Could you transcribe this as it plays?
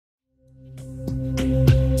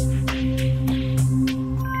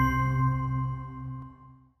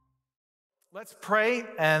Let's pray,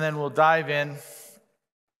 and then we'll dive in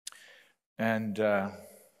and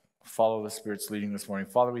follow the Spirit's leading this morning.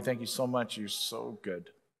 Father, we thank you so much. You're so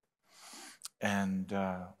good. And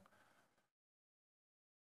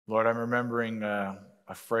Lord, I'm remembering a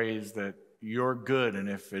phrase that you're good, and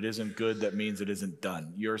if it isn't good, that means it isn't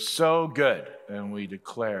done. You're so good, and we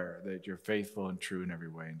declare that you're faithful and true in every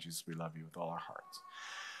way. And Jesus, we love you with all our hearts.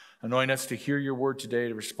 Anoint us to hear your word today,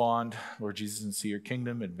 to respond, Lord Jesus, and see your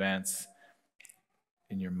kingdom advance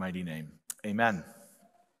in your mighty name. Amen.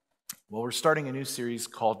 Well, we're starting a new series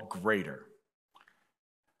called Greater.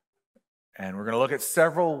 And we're going to look at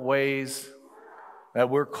several ways that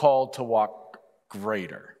we're called to walk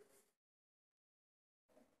greater.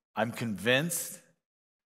 I'm convinced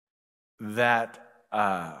that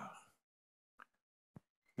the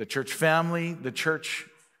church family, the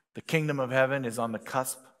kingdom of heaven is on the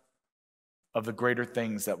cusp of the greater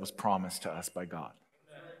things that was promised to us by God.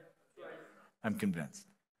 I'm convinced.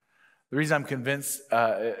 The reason I'm convinced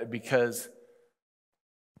because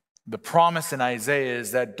the promise in Isaiah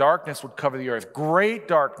is that darkness would cover the earth. Great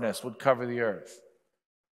darkness would cover the earth.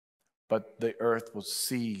 But the earth will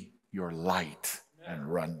see your light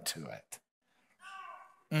and run to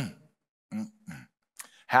it.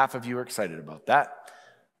 Half of you are excited about that.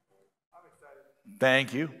 I'm excited.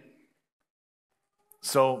 Thank you.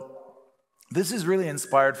 So, this is really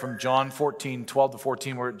inspired from John 14, 12 to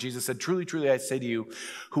 14, where Jesus said, "Truly, truly, I say to you,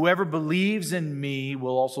 whoever believes in me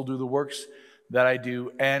will also do the works that I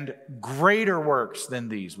do, and greater works than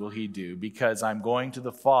these will he do, because I'm going to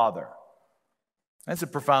the Father." That's a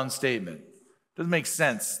profound statement. It doesn't make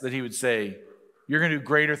sense that he would say, you're going to do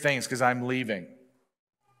greater things because I'm leaving.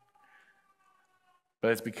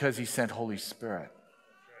 But it's because he sent Holy Spirit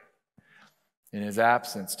in his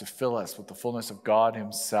absence to fill us with the fullness of God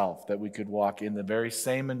himself, that we could walk in the very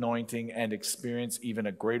same anointing and experience even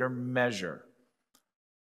a greater measure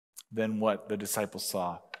than what the disciples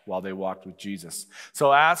saw while they walked with Jesus.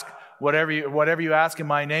 So ask whatever you ask in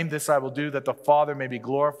my name, this I will do, that the Father may be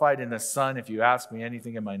glorified in the Son. If you ask me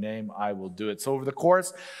anything in my name, I will do it. So over the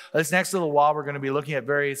course of this next little while, we're going to be looking at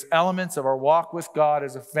various elements of our walk with God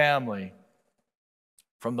as a family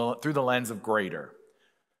through the lens of greater.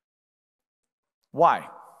 Why?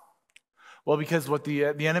 Well, because what the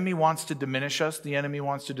enemy wants to diminish us, the enemy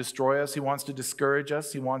wants to destroy us, he wants to discourage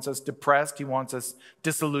us, he wants us depressed, he wants us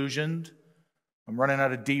disillusioned. I'm running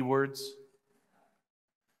out of D words.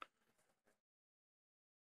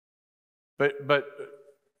 But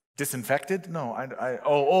disinfected? No,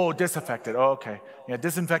 disaffected. Oh, okay. Yeah,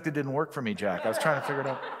 disinfected didn't work for me, Jack. I was trying to figure it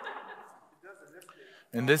out.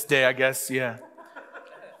 In this day, I guess, yeah.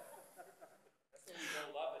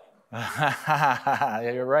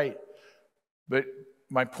 Yeah, you're right. But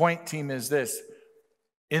my point, team, is this.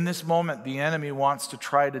 In this moment, the enemy wants to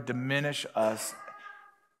try to diminish us,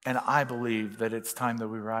 and I believe that it's time that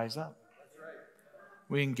we rise up.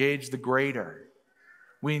 We engage the greater.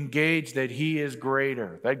 We engage that he is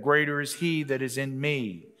greater. That greater is he that is in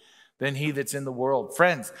me than he that's in the world.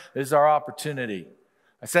 Friends, this is our opportunity.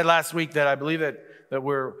 I said last week that I believe that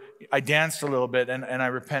I danced a little bit, and I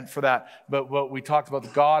repent for that. But what we talked about, the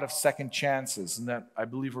God of second chances, and that I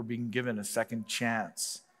believe we're being given a second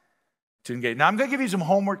chance to engage. Now, I'm going to give you some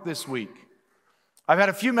homework this week. I've had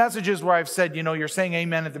a few messages where I've said, you're saying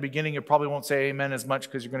amen at the beginning. You probably won't say amen as much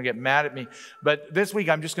because you're going to get mad at me. But this week,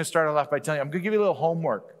 I'm just going to start it off by telling you, I'm going to give you a little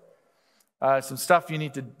homework. Some stuff you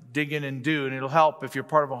need to dig in and do, and it'll help if you're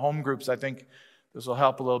part of a home groups. I think this will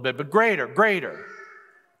help a little bit. But greater.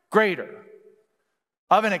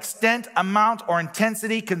 Of an extent, amount, or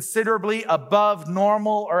intensity considerably above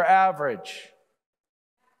normal or average.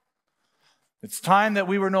 It's time that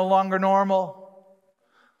we were no longer normal.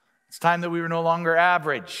 It's time that we were no longer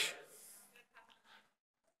average.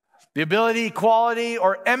 The ability, quality,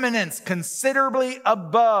 or eminence considerably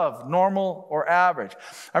above normal or average.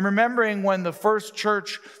 I'm remembering when the first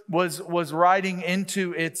church was riding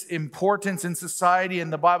into its importance in society,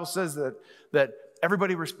 and the Bible says that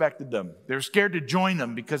everybody respected them. They were scared to join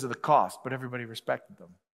them because of the cost, but everybody respected them.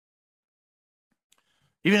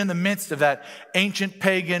 Even in the midst of that ancient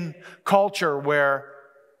pagan culture where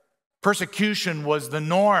persecution was the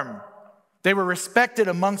norm, they were respected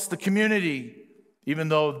amongst the community, even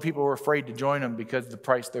though the people were afraid to join them because of the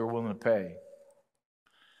price they were willing to pay.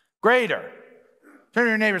 Greater. Turn to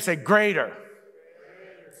your neighbor and say, greater.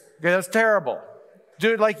 Okay, that's terrible.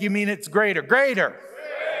 Do it like you mean it's greater. Greater.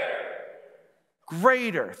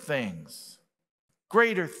 Greater things.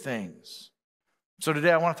 Greater things. So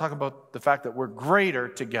today I want to talk about the fact that we're greater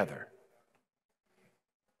together.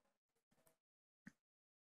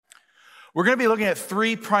 We're going to be looking at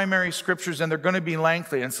 3 primary scriptures, and they're going to be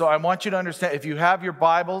lengthy. And so I want you to understand, if you have your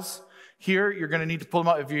Bibles here, you're going to need to pull them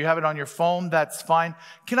out. If you have it on your phone, that's fine.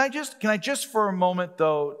 Can I just for a moment,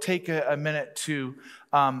 though, take a minute to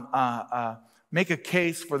make a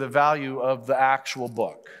case for the value of the actual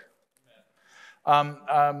book?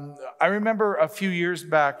 I remember a few years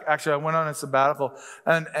back, actually, I went on a sabbatical,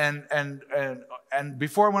 and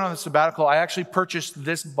before I went on the sabbatical, I actually purchased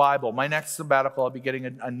this Bible. My next sabbatical, I'll be getting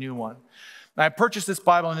a new one. And I purchased this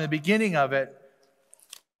Bible, and in the beginning of it,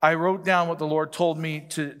 I wrote down what the Lord told me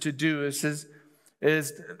to do. It says,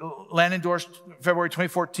 Landen, February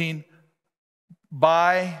 2014,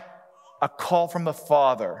 by a call from the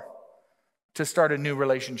Father to start a new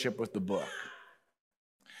relationship with the book.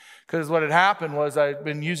 Because what had happened was I'd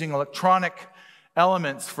been using electronic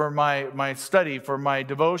elements for my study, for my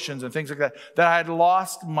devotions and things like that I had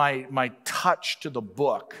lost my touch to the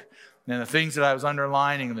book. And the things that I was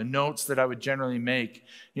underlining and the notes that I would generally make,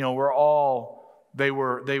 were all, they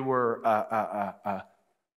were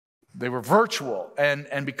virtual.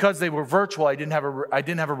 And because they were virtual, I didn't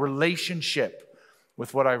have a relationship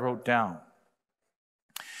with what I wrote down.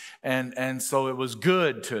 And so it was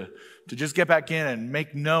good to just get back in and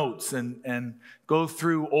make notes and go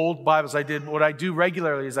through old Bibles. What I do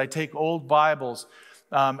regularly is I take old Bibles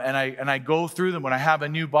and I go through them. When I have a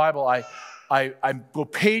new Bible, I go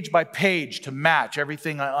page by page to match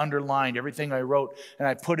everything I underlined, everything I wrote, and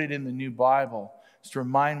I put it in the new Bible just to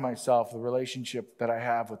remind myself of the relationship that I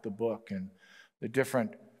have with the book and the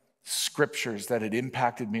different scriptures that had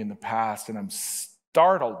impacted me in the past, and I'm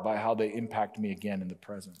startled by how they impact me again in the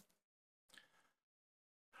present.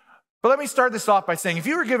 But let me start this off by saying, if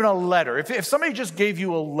you were given a letter, if somebody just gave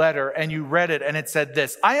you a letter and you read it and it said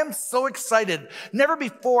this, I am so excited. Never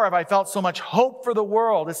before have I felt so much hope for the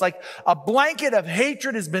world. It's like a blanket of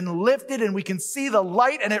hatred has been lifted and we can see the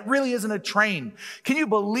light, and it really isn't a train. Can you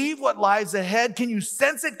believe what lies ahead? Can you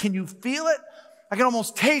sense it? Can you feel it? I can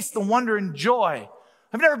almost taste the wonder and joy.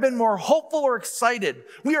 I've never been more hopeful or excited.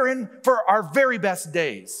 We are in for our very best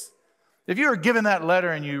days. If you were given that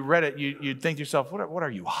letter and you read it, you'd think to yourself, what are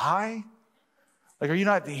you, high? Like, are you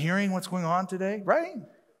not hearing what's going on today? Right?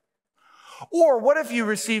 Or what if you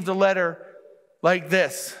received a letter like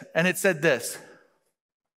this, and it said this: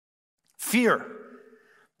 fear.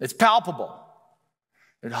 It's palpable.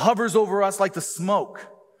 It hovers over us like the smoke.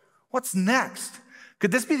 What's next?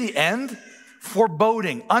 Could this be the end?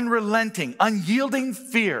 Foreboding, unrelenting, unyielding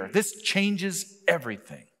fear. This changes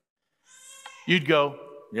everything. You'd go,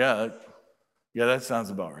 yeah, that sounds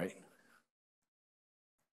about right.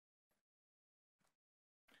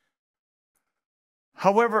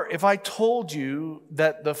 However, if I told you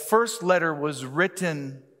that the first letter was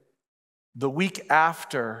written the week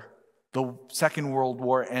after the Second World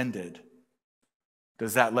War ended,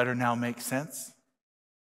 does that letter now make sense?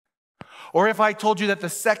 Or if I told you that the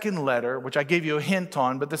second letter, which I gave you a hint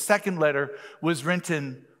on, but the second letter was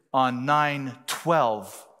written on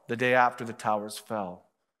 9/12, the day after the towers fell,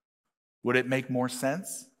 would it make more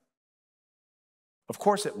sense? Of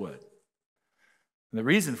course it would. And the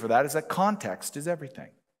reason for that is that context is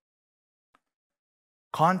everything.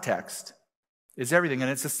 Context is everything,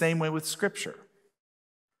 and it's the same way with Scripture.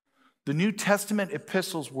 The New Testament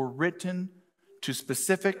epistles were written to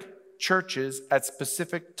specific churches at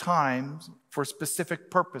specific times for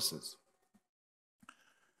specific purposes.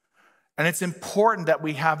 And it's important that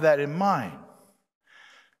we have that in mind.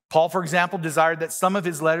 Paul, for example, desired that some of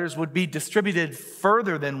his letters would be distributed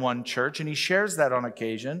further than one church, and he shares that on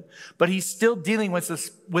occasion, but he's still dealing with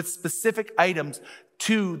specific items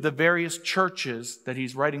to the various churches that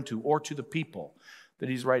he's writing to, or to the people that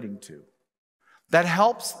he's writing to. That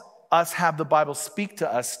helps us have the Bible speak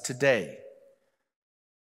to us today.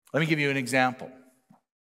 Let me give you an example.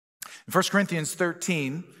 In 1 Corinthians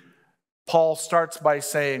 13, Paul starts by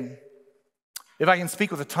saying, if I can speak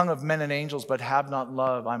with the tongue of men and angels but have not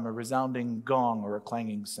love, I'm a resounding gong or a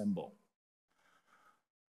clanging cymbal.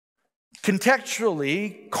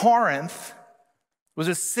 Contextually, Corinth was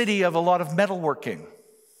a city of a lot of metalworking.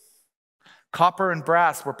 Copper and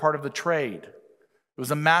brass were part of the trade. It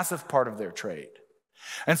was a massive part of their trade.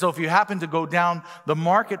 And so if you happen to go down the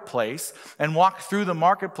marketplace and walk through the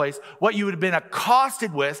marketplace, what you would have been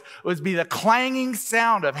accosted with would be the clanging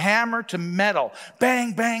sound of hammer to metal.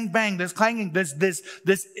 Bang, bang, bang. This clanging, this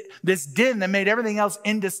din that made everything else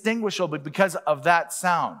indistinguishable because of that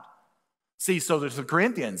sound. See, so there's the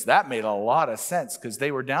Corinthians. That made a lot of sense because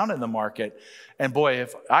they were down in the market. And boy,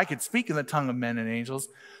 if I could speak in the tongue of men and angels,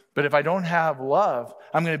 but if I don't have love,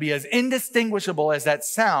 I'm going to be as indistinguishable as that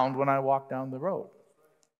sound when I walk down the road.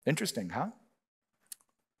 Interesting, huh?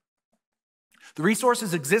 The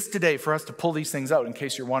resources exist today for us to pull these things out, in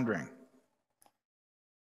case you're wondering.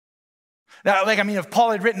 Now, if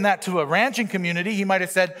Paul had written that to a ranching community, he might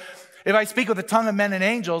have said, if I speak with the tongue of men and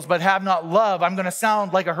angels, but have not love, I'm going to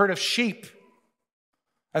sound like a herd of sheep.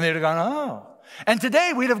 And they'd have gone, oh. And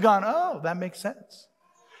today we'd have gone, oh, that makes sense.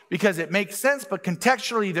 Because it makes sense, but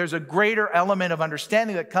contextually, there's a greater element of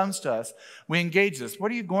understanding that comes to us. We engage this. Where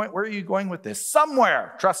are you going with this?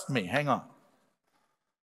 Somewhere. Trust me. Hang on.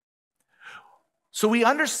 So we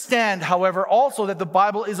understand, however, also that the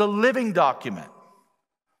Bible is a living document.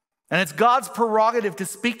 And it's God's prerogative to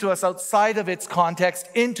speak to us outside of its context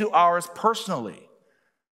into ours personally.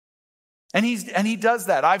 And he does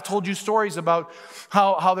that. I've told you stories about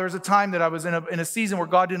how there was a time that I was in a season where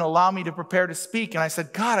God didn't allow me to prepare to speak. And I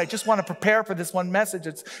said, God, I just want to prepare for this one message.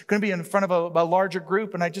 It's going to be in front of a larger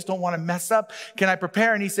group, and I just don't want to mess up. Can I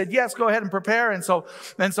prepare? And he said, yes, go ahead and prepare. And so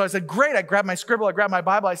I said, great. I grabbed my scribble, I grabbed my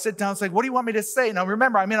Bible, I sit down and say, what do you want me to say? Now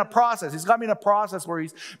remember, I'm in a process. He's got me in a process where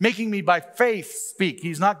he's making me by faith speak.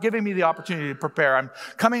 He's not giving me the opportunity to prepare. I'm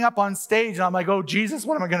coming up on stage and I'm like, oh, Jesus,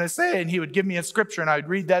 what am I going to say? And he would give me a scripture and I would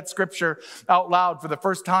read that scripture out loud for the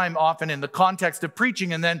first time, often in the context of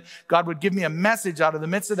preaching, and then God would give me a message out of the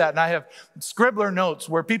midst of that. And I have scribbler notes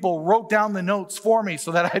where people wrote down the notes for me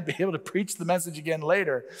so that I'd be able to preach the message again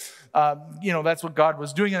later. That's what God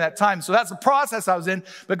was doing in that time. So that's the process I was in.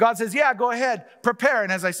 But God says, yeah, go ahead, prepare.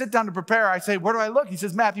 And as I sit down to prepare, I say, where do I look? He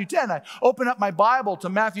says, Matthew 10. I open up my Bible to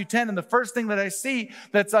Matthew 10, and the first thing that I see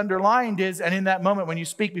that's underlined is, and in that moment when you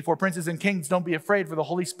speak before princes and kings, don't be afraid, for the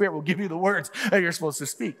Holy Spirit will give you the words that you're supposed to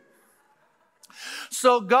speak.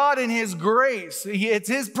 So God, in his grace, it's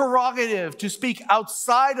his prerogative to speak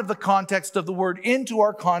outside of the context of the word into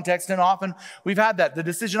our context. And often we've had that. The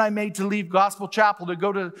decision I made to leave Gospel Chapel to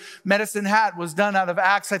go to Medicine Hat was done out of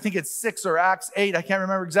Acts, I think it's 6 or Acts 8. I can't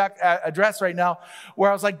remember exact address right now, where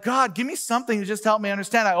I was like, God, give me something to just help me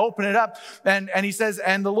understand. I open it up and he says,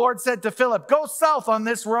 and the Lord said to Philip, go south on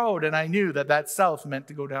this road. And I knew that south meant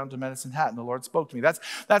to go down to Medicine Hat. And the Lord spoke to me.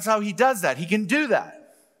 That's how he does that. He can do that.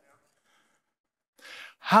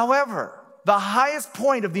 However, the highest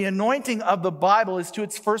point of the anointing of the Bible is to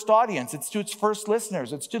its first audience. It's to its first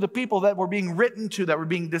listeners. It's to the people that were being written to, that were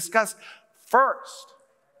being discussed first.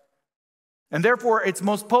 And therefore, its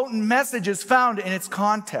most potent message is found in its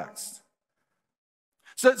context.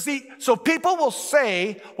 So people will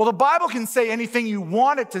say, well, the Bible can say anything you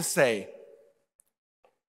want it to say.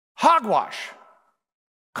 Hogwash.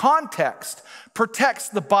 Context protects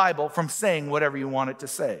the Bible from saying whatever you want it to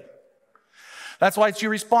say. That's why it's your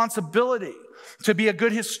responsibility to be a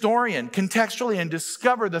good historian contextually and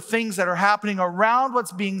discover the things that are happening around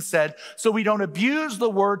what's being said so we don't abuse the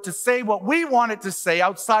word to say what we want it to say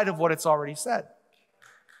outside of what it's already said.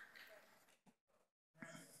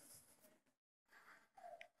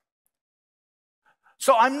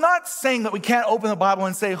 So I'm not saying that we can't open the Bible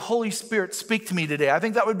and say, Holy Spirit, speak to me today. I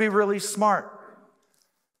think that would be really smart.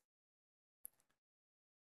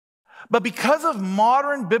 But because of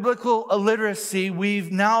modern biblical illiteracy,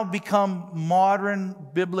 we've now become modern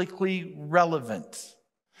biblically relevant.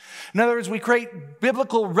 In other words, we create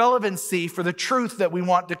biblical relevancy for the truth that we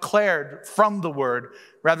want declared from the Word,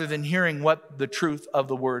 rather than hearing what the truth of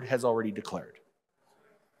the Word has already declared.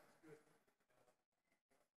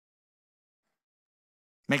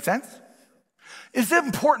 Make sense? It's an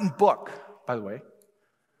important book, by the way.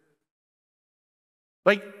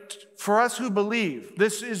 Like, for us who believe,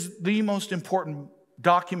 this is the most important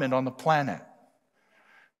document on the planet.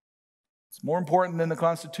 It's more important than the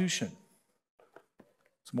Constitution.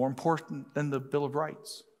 It's more important than the Bill of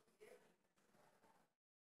Rights.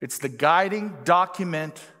 It's the guiding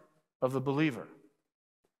document of the believer.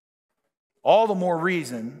 All the more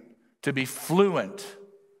reason to be fluent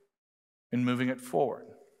in moving it forward.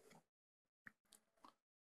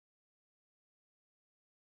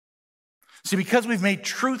 See, because we've made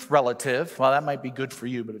truth relative, well, that might be good for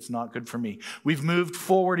you, but it's not good for me. We've moved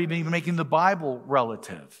forward even making the Bible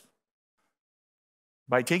relative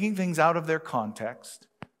by taking things out of their context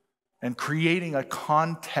and creating a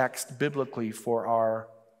context biblically for our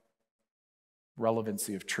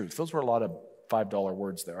relevancy of truth. Those were a lot of $5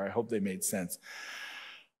 words there. I hope they made sense.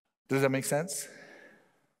 Does that make sense?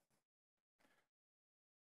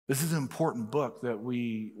 This is an important book that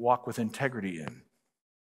we walk with integrity in.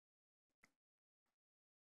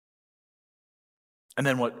 And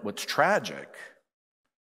then what's tragic,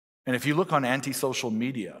 and if you look on anti-social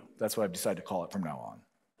media, that's what I've decided to call it from now on.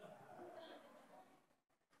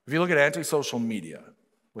 If you look at anti-social media,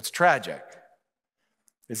 what's tragic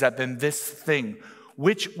is that then this thing,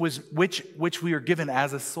 which we are given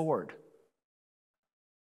as a sword,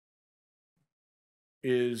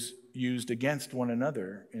 is used against one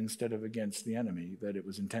another instead of against the enemy that it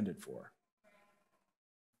was intended for.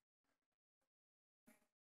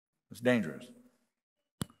 It's dangerous.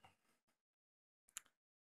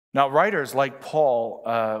 Now, writers like Paul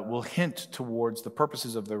will hint towards the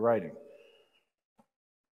purposes of their writing.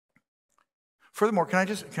 Furthermore, can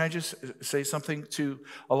I just say something too?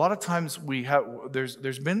 A lot of times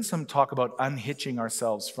there's been some talk about unhitching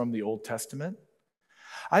ourselves from the Old Testament.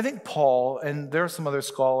 I think Paul, and there are some other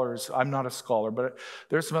scholars, I'm not a scholar, but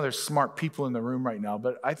there are some other smart people in the room right now,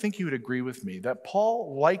 but I think you would agree with me that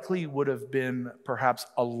Paul likely would have been perhaps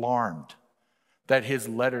alarmed that his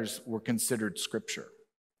letters were considered scripture.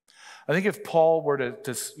 I think if Paul were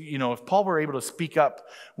if Paul were able to speak up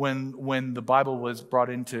when the Bible was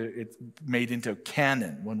made into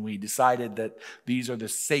canon, when we decided that these are the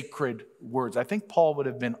sacred words, I think Paul would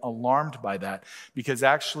have been alarmed by that because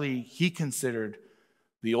actually he considered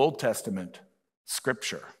the Old Testament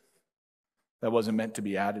scripture that wasn't meant to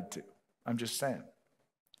be added to. I'm just saying.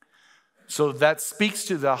 So that speaks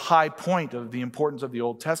to the high point of the importance of the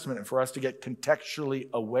Old Testament and for us to get contextually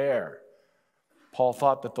aware. Paul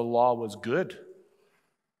thought that the law was good.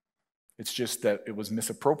 It's just that it was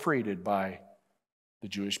misappropriated by the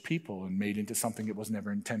Jewish people and made into something it was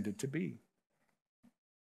never intended to be.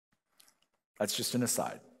 That's just an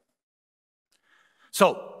aside.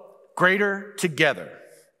 So, greater together.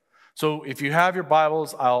 So if you have your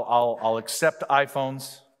Bibles, I'll accept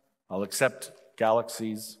iPhones, I'll accept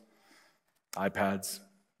Galaxies, iPads,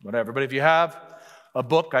 whatever. But if you have a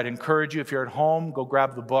book, I'd encourage you, if you're at home, go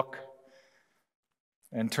grab the book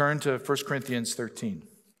and turn to 1 Corinthians 1.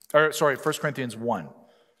 1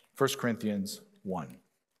 Corinthians 1.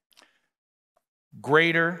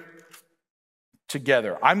 Greater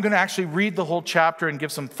together. I'm going to actually read the whole chapter and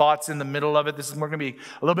give some thoughts in the middle of it. This is going to be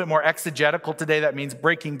a little bit more exegetical today. That means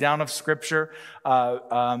breaking down of Scripture.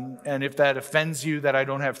 And if that offends you that I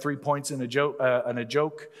don't have 3 points in a joke, go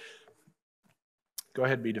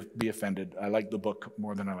ahead and be offended. I like the book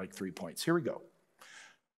more than I like 3 points. Here we go.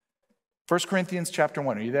 1 Corinthians chapter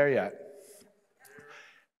 1. Are you there yet?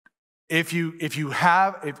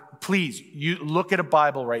 Please, you look at a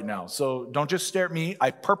Bible right now. So don't just stare at me.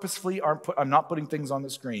 I'm not putting things on the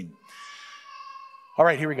screen. All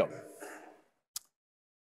right, here we go.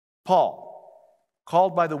 Paul,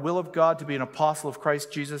 called by the will of God to be an apostle of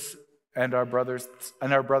Christ Jesus and our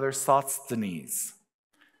brother Sosthenes.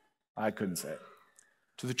 I couldn't say it.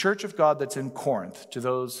 To the church of God that's in Corinth, to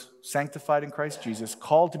those sanctified in Christ Jesus,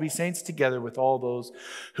 called to be saints together with all those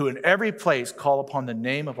who in every place call upon the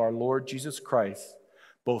name of our Lord Jesus Christ,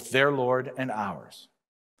 both their Lord and ours.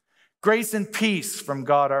 Grace and peace from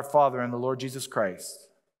God our Father and the Lord Jesus Christ.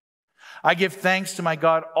 I give thanks to my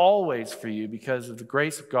God always for you because of the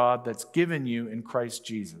grace of God that's given you in Christ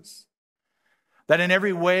Jesus. That in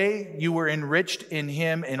every way you were enriched in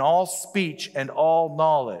him in all speech and all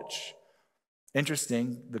knowledge.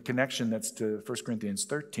 Interesting, the connection that's to 1 Corinthians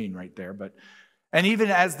 13 right there. And even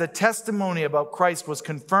as the testimony about Christ was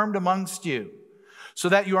confirmed amongst you, so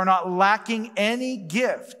that you are not lacking any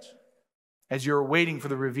gift as you're waiting for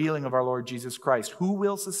the revealing of our Lord Jesus Christ, who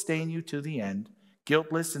will sustain you to the end,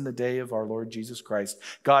 guiltless in the day of our Lord Jesus Christ.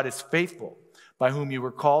 God is faithful, by whom you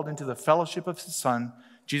were called into the fellowship of his Son,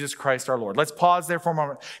 Jesus Christ our Lord. Let's pause there for a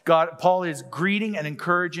moment. Paul is greeting and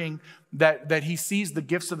encouraging that he sees the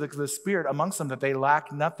gifts of the Spirit amongst them, that they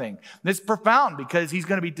lack nothing. And it's profound because he's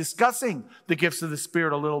going to be discussing the gifts of the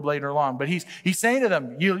Spirit a little later on. But he's saying to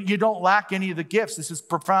them, you don't lack any of the gifts. This is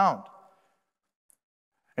profound.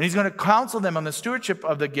 And he's going to counsel them on the stewardship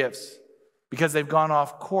of the gifts because they've gone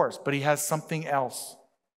off course. But he has something else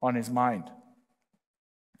on his mind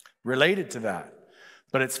related to that.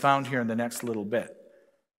 But it's found here in the next little bit.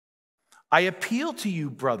 I appeal to you,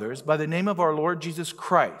 brothers, by the name of our Lord Jesus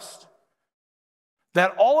Christ,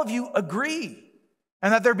 that all of you agree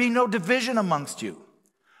and that there be no division amongst you,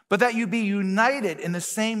 but that you be united in the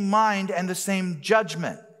same mind and the same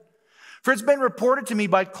judgment. For it's been reported to me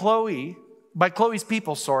by Chloe's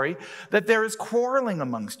people, that there is quarreling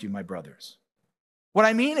amongst you, my brothers. What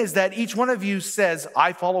I mean is that each one of you says,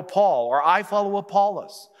 I follow Paul, or I follow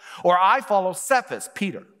Apollos, or I follow Cephas,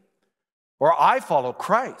 Peter, or I follow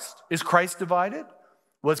Christ. Is Christ divided?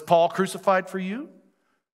 Was Paul crucified for you?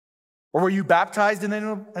 Or were you baptized in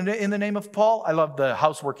the name of Paul? I love the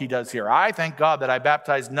housework he does here. I thank God that I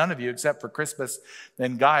baptized none of you except for Crispus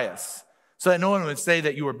and Gaius, so that no one would say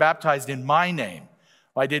that you were baptized in my name.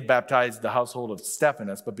 Well, I did baptize the household of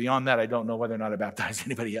Stephanas, but beyond that, I don't know whether or not I baptized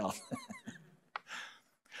anybody else.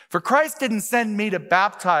 For Christ didn't send me to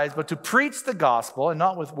baptize, but to preach the gospel, and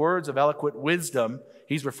not with words of eloquent wisdom.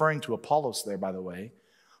 He's referring to Apollos there, by the way,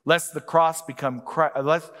 lest the cross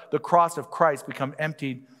of Christ become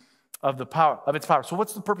emptied of its power. So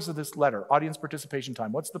what's the purpose of this letter? Audience participation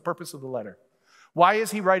time. What's the purpose of the letter? Why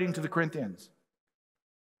is he writing to the Corinthians?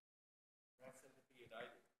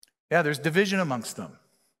 Yeah, there's division amongst them.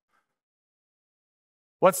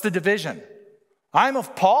 What's the division? I'm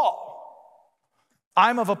of Paul.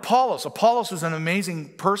 I'm of Apollos. Apollos is an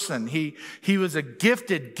amazing person. He was a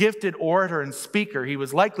gifted orator and speaker. He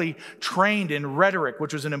was likely trained in rhetoric,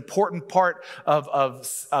 which was an important part of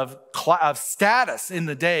status in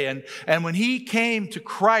the day. And when he came to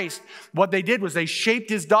Christ, what they did was they shaped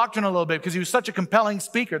his doctrine a little bit because he was such a compelling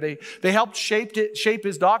speaker. They helped shape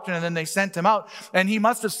his doctrine, and then they sent him out. And he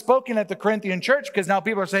must have spoken at the Corinthian church because now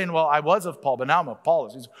people are saying, well, I was of Paul, but now I'm of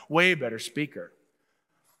Apollos. He's a way better speaker.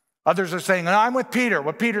 Others are saying, I'm with Peter.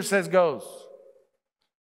 What Peter says goes.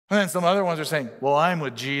 And then some other ones are saying, well, I'm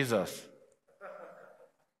with Jesus.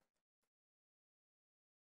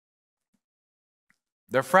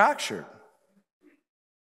 They're fractured.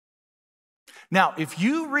 Now, if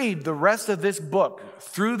you read the rest of this book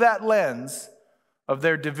through that lens of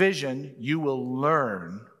their division, you will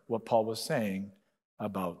learn what Paul was saying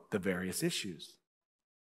about the various issues.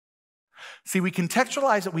 See, we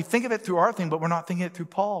contextualize it, we think of it through our thing, but we're not thinking it through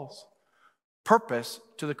Paul's purpose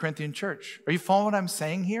to the Corinthian church. Are you following what I'm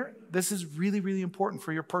saying here? This is really, really important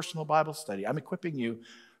for your personal Bible study. I'm equipping you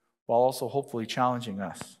while also hopefully challenging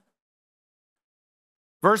us.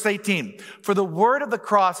 Verse 18, for the word of the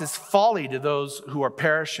cross is folly to those who are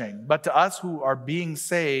perishing, but to us who are being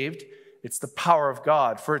saved, it's the power of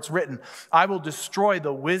God. For it's written, I will destroy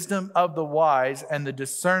the wisdom of the wise, and the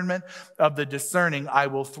discernment of the discerning I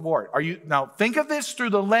will thwart. Now think of this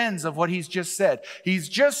through the lens of what he's just said. He's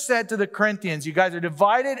just said to the Corinthians, you guys are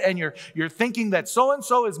divided and you're thinking that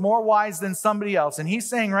so-and-so is more wise than somebody else. And he's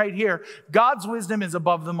saying right here, God's wisdom is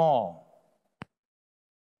above them all.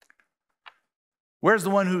 Where's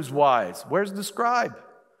the one who's wise? Where's the scribe?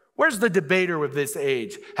 Where's the debater of this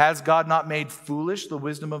age? Has God not made foolish the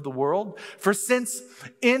wisdom of the world? For since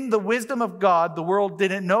in the wisdom of God, the world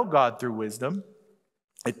didn't know God through wisdom,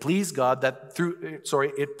 it pleased God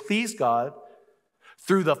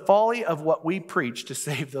through the folly of what we preach to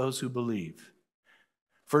save those who believe.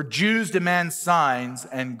 For Jews demand signs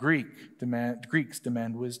and Greeks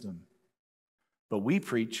demand wisdom. But we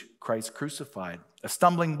preach Christ crucified, a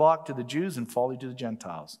stumbling block to the Jews and folly to the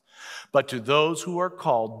Gentiles. But to those who are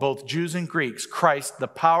called, both Jews and Greeks, Christ, the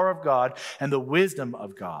power of God and the wisdom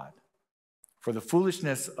of God. For the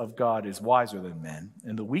foolishness of God is wiser than men,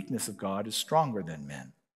 and the weakness of God is stronger than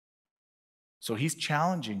men. So he's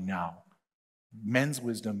challenging now men's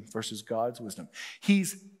wisdom versus God's wisdom.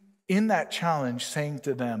 He's in that challenge saying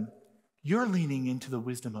to them, you're leaning into the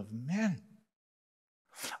wisdom of men.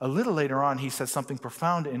 A little later on, he says something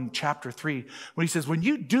profound in chapter 3, when he says, when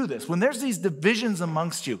you do this, when there's these divisions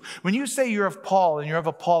amongst you, when you say you're of Paul and you're of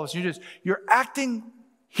Apollos, you're acting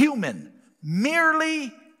human,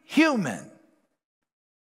 merely human.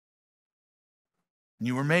 And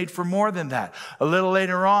you were made for more than that. A little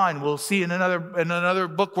later on, we'll see in another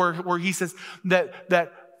book where he says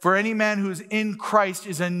that for any man who is in Christ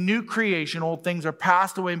is a new creation. Old things are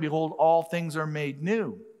passed away, and behold, all things are made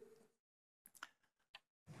new.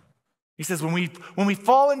 He says, when we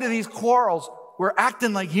fall into these quarrels, we're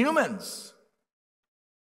acting like humans.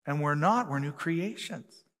 And we're not. We're new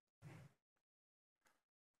creations.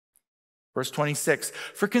 Verse 26,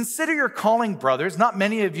 for consider your calling, brothers. Not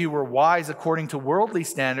many of you were wise according to worldly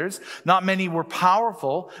standards. Not many were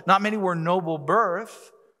powerful. Not many were noble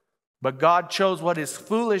birth. But God chose what is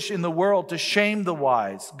foolish in the world to shame the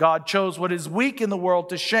wise. God chose what is weak in the world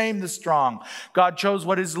to shame the strong. God chose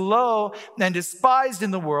what is low and despised in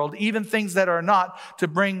the world, even things that are not, to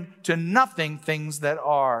bring to nothing things that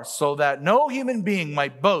are, so that no human being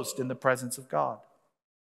might boast in the presence of God.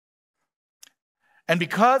 And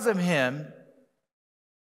because of him,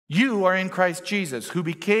 you are in Christ Jesus, who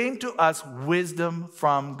became to us wisdom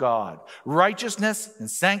from God, righteousness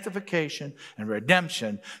and sanctification and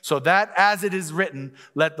redemption, so that, as it is written,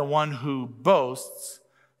 let the one who boasts,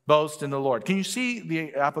 boast in the Lord. Can you see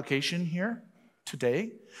the application here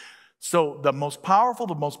today? So the most powerful,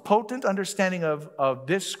 the most potent understanding of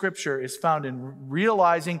this scripture is found in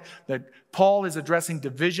realizing that Paul is addressing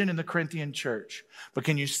division in the Corinthian church. But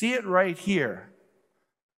can you see it right here?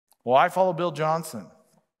 Well, I follow Bill Johnson.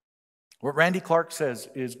 What Randy Clark says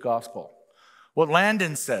is gospel. What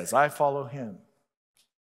Landen says, I follow him.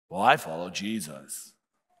 Well, I follow Jesus.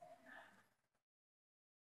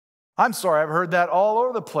 I'm sorry, I've heard that all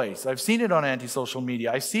over the place. I've seen it on anti-social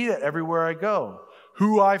media. I see it everywhere I go.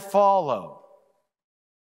 Who I follow.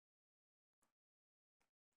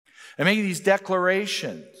 and making these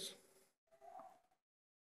declarations.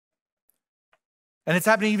 And it's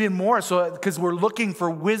happening even more so because we're looking for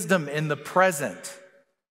wisdom in the present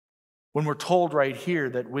when we're told right here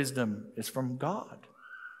that wisdom is from God.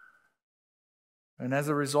 And as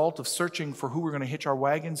a result of searching for who we're going to hitch our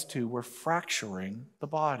wagons to, we're fracturing the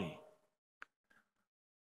body.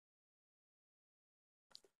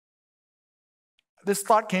 This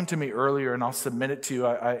thought came to me earlier, and I'll submit it to you.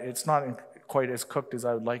 It's not quite as cooked as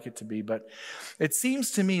I would like it to be, but it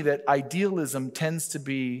seems to me that idealism tends to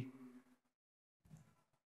be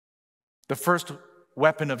the first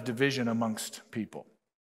weapon of division amongst people.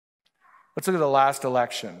 Let's look at the last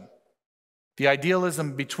election. The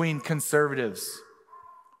idealism between conservatives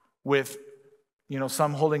with,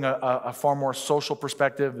 some holding a far more social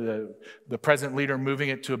perspective, the present leader moving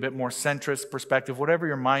it to a bit more centrist perspective. Whatever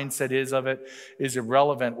your mindset is of it is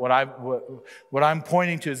irrelevant. What I'm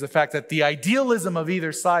pointing to is the fact that the idealism of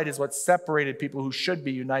either side is what separated people who should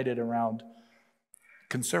be united around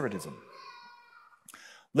conservatism.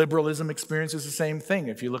 Liberalism experiences the same thing.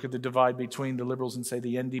 If you look at the divide between the liberals and, say,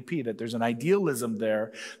 the NDP, that there's an idealism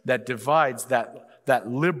there that divides that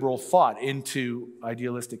liberal thought into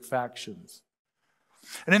idealistic factions.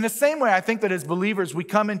 And in the same way, I think that as believers, we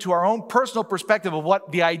come into our own personal perspective of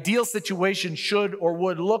what the ideal situation should or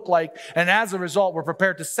would look like, and as a result, we're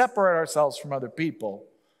prepared to separate ourselves from other people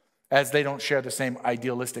as they don't share the same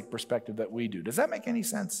idealistic perspective that we do. Does that make any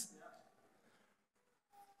sense?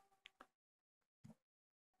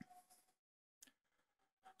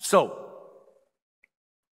 So,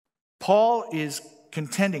 Paul is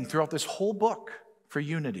contending throughout this whole book for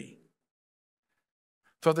unity.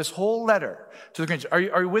 Throughout this whole letter to the Corinthians.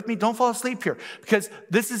 Are you with me? Don't fall asleep here. Because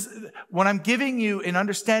this is, when I'm giving you in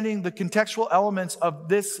understanding the contextual elements of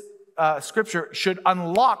this scripture should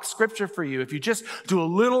unlock scripture for you. If you just do a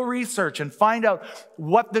little research and find out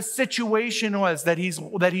what the situation was that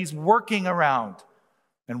he's working around,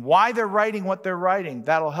 and why they're writing what they're writing,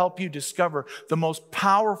 that'll help you discover the most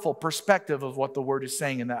powerful perspective of what the word is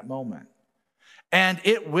saying in that moment. And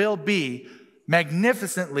it will be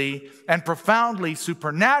magnificently and profoundly,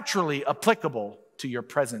 supernaturally applicable to your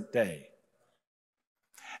present day.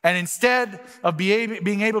 And instead of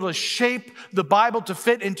being able to shape the Bible to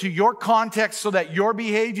fit into your context so that your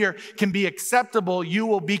behavior can be acceptable, you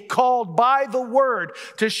will be called by the word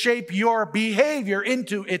to shape your behavior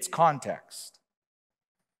into its context.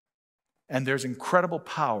 And there's incredible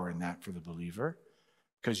power in that for the believer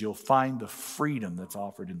because you'll find the freedom that's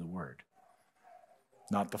offered in the word,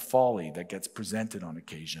 not the folly that gets presented on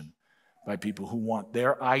occasion by people who want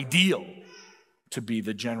their ideal to be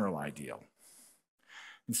the general ideal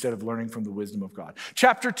instead of learning from the wisdom of God.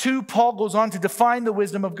 Chapter 2, Paul goes on to define the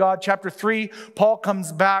wisdom of God. Chapter 3, Paul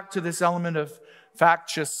comes back to this element of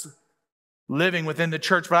factious living within the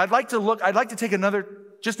church. But I'd like to take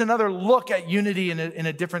another look at unity in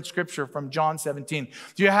a different scripture from John 17.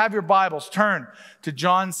 Do you have your Bibles? Turn to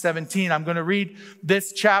John 17. I'm going to read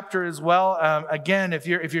this chapter as well. Again, if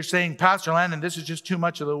you're saying, Pastor Landen, this is just too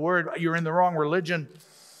much of the word, you're in the wrong religion.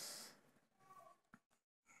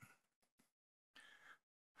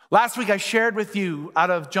 Last week I shared with you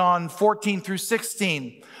out of John 14 through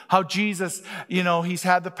 16 how Jesus, he's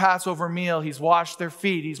had the Passover meal. He's washed their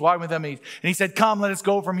feet. He's walking with them. And he said, come, let us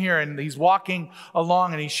go from here. And he's walking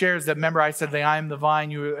along and he shares that, remember I said, I am the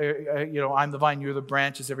vine, I'm the vine, you're the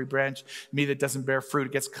branches. Every branch, me that doesn't bear fruit,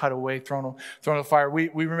 it gets cut away, thrown in the fire. We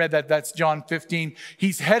read that's John 15.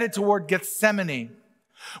 He's headed toward Gethsemane.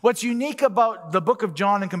 What's unique about the book of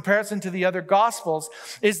John in comparison to the other Gospels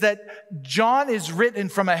is that John is written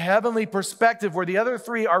from a heavenly perspective, where the other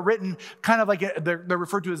three are written kind of like they're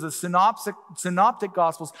referred to as the synoptic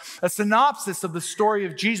Gospels, a synopsis of the story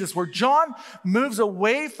of Jesus, where John moves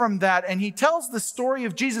away from that and he tells the story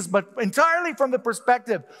of Jesus, but entirely from the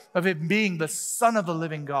perspective of him being the Son of the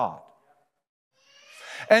living God.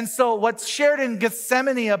 And so what's shared in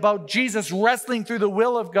Gethsemane about Jesus wrestling through the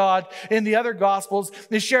will of God in the other Gospels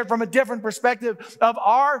is shared from a different perspective of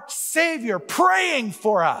our Savior praying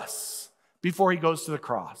for us before he goes to the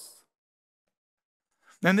cross.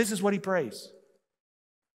 And this is what he prays.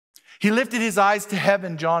 He lifted his eyes to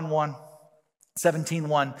heaven, John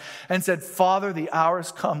 17:1, and said, Father, the hour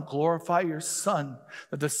has come. Glorify your Son,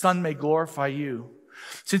 that the Son may glorify you.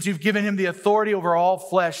 Since you've given him the authority over all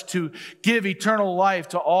flesh to give eternal life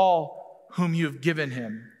to all whom you've given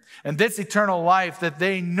him. And this eternal life that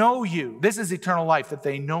they know you. This is eternal life, that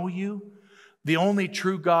they know you, the only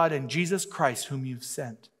true God, and Jesus Christ whom you've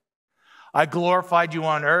sent. I glorified you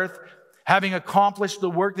on earth, having accomplished the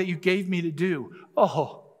work that you gave me to do.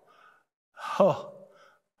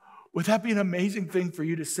 Would that be an amazing thing for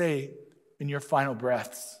you to say in your final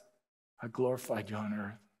breaths? I glorified you on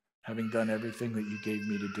earth, having done everything that you gave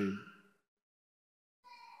me to do.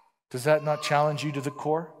 Does that not challenge you to the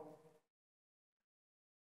core?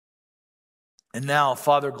 And now,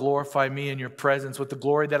 Father, glorify me in your presence with the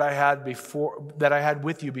glory that I had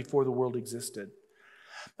with you before the world existed.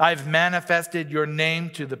 I've manifested your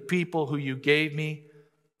name to the people who you gave me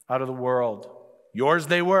out of the world. Yours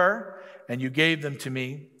they were, and you gave them to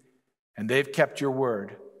me, and they've kept your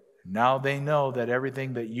word. Now they know that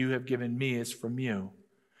everything that you have given me is from you.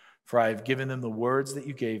 For I have given them the words that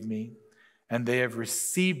you gave me, and they have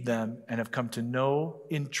received them and have come to know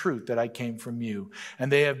in truth that I came from you.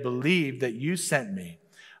 And they have believed that you sent me.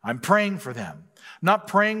 I'm praying for them, not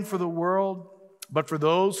praying for the world, but for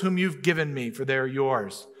those whom you've given me, for they are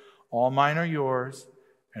yours. All mine are yours,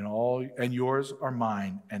 and yours are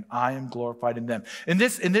mine, and I am glorified in them. In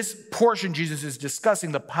this portion, Jesus is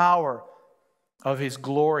discussing the power of his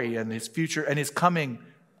glory and his future and his coming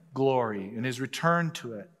glory and his return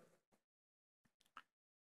to it.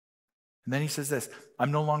 And then he says this,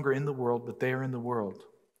 I'm no longer in the world, but they are in the world.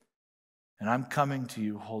 And I'm coming to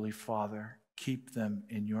you, Holy Father. Keep them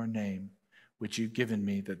in your name, which you've given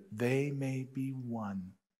me, that they may be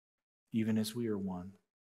one, even as we are one.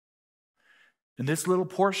 In this little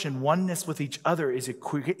portion, oneness with each other is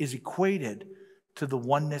equated to the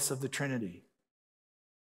oneness of the Trinity.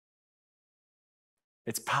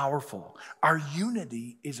 It's powerful. Our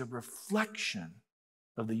unity is a reflection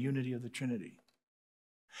of the unity of the Trinity.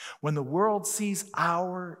 When the world sees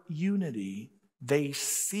our unity, they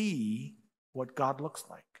see what God looks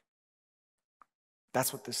like.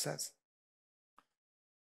 That's what this says.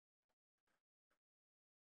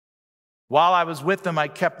 While I was with them, I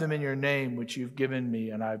kept them in your name, which you've given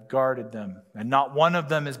me, and I've guarded them. And not one of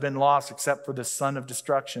them has been lost except for the son of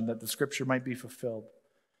destruction, that the scripture might be fulfilled.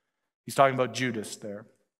 He's talking about Judas there.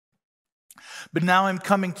 But now I'm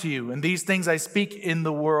coming to you, and these things I speak in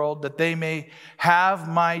the world, that they may have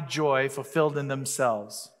my joy fulfilled in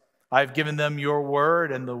themselves. I've given them your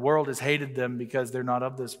word, and the world has hated them because they're not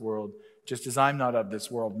of this world, just as I'm not of this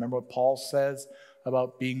world. Remember what Paul says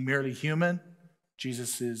about being merely human?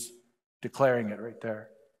 Jesus is declaring it right there.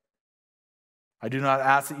 I do not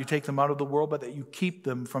ask that you take them out of the world, but that you keep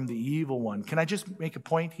them from the evil one. Can I just make a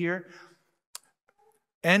point here?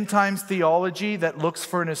 End times theology that looks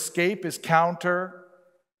for an escape is counter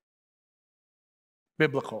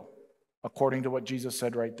biblical, according to what Jesus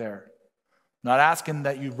said right there. Not asking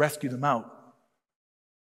that you rescue them out.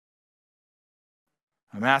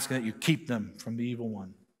 I'm asking that you keep them from the evil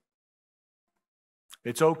one.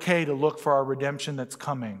 It's okay to look for our redemption that's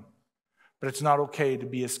coming, but it's not okay to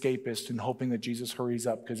be escapist and hoping that Jesus hurries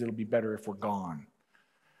up because it'll be better if we're gone.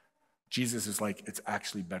 Jesus is like, it's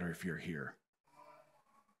actually better if you're here.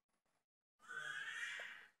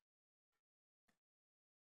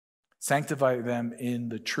 Sanctify them in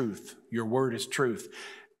the truth. Your word is truth.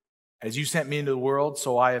 As you sent me into the world,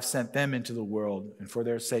 so I have sent them into the world. And for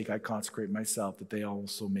their sake, I consecrate myself, that they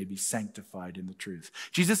also may be sanctified in the truth.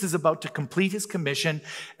 Jesus is about to complete his commission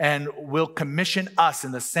and will commission us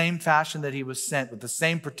in the same fashion that he was sent, with the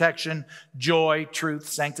same protection, joy, truth,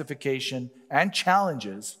 sanctification, and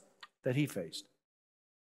challenges that he faced.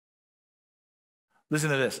 Listen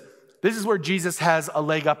to this. This is where Jesus has a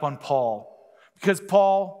leg up on Paul, because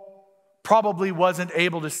Paul probably wasn't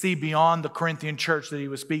able to see beyond the Corinthian church that he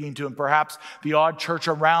was speaking to, and perhaps the odd church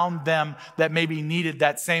around them that maybe needed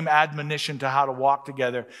that same admonition to how to walk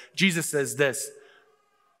together. Jesus says this,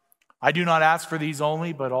 I do not ask for these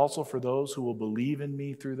only, but also for those who will believe in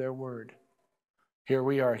me through their word. Here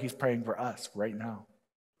we are. He's praying for us right now.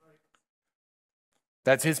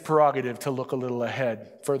 That's his prerogative to look a little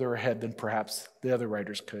ahead, further ahead than perhaps the other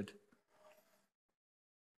writers could.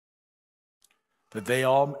 That they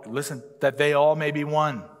all may be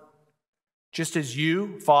one. Just as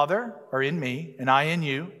you, Father, are in me, and I in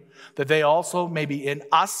you, that they also may be in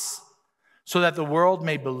us, so that the world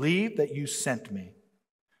may believe that you sent me.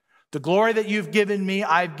 The glory that you've given me,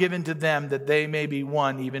 I've given to them, that they may be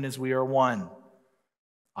one, even as we are one.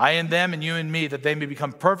 I in them, and you in me, that they may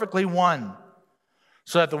become perfectly one,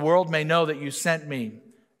 so that the world may know that you sent me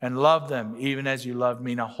and love them even as you love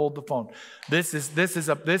me. Now hold the phone. This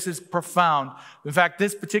is profound. In fact,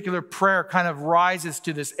 this particular prayer kind of rises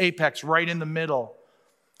to this apex right in the middle,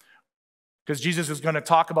 because Jesus is going to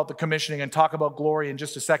talk about the commissioning and talk about glory in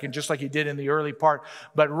just a second, just like he did in the early part.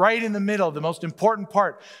 But right in the middle, the most important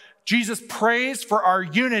part, Jesus prays for our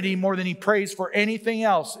unity more than he prays for anything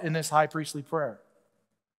else in this high priestly prayer.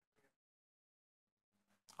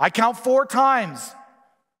 I count 4 times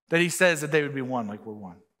that he says that they would be one like we're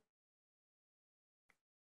one.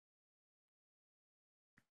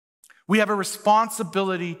 We have a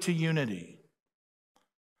responsibility to unity.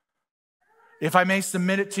 If I may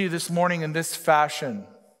submit it to you this morning in this fashion,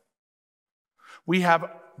 we have,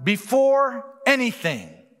 before anything,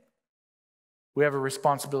 we have a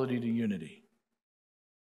responsibility to unity.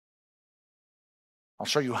 I'll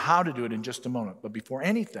show you how to do it in just a moment, but before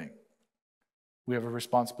anything, we have a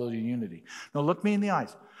responsibility to unity. Now look me in the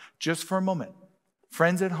eyes, just for a moment.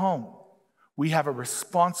 Friends at home, we have a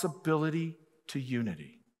responsibility to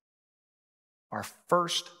unity. Our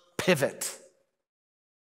first pivot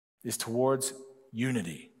is towards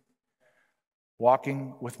unity.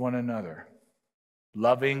 Walking with one another,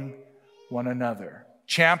 loving one another,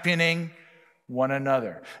 championing one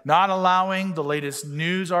another, not allowing the latest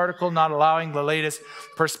news article, not allowing the latest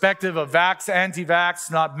perspective of vax, anti-vax,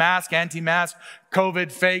 not mask, anti-mask,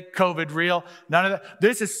 COVID fake, COVID real, none of that.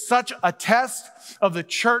 This is such a test of the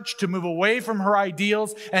church to move away from her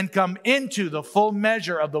ideals and come into the full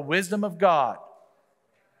measure of the wisdom of God.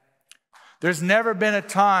 There's never been a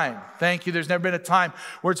time, thank you, there's never been a time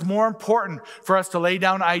where it's more important for us to lay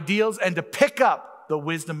down ideals and to pick up the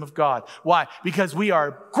wisdom of God. Why? Because we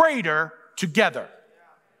are greater together.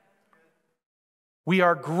 We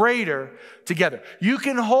are greater together. You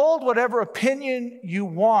can hold whatever opinion you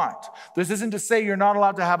want. This isn't to say you're not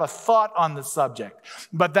allowed to have a thought on the subject,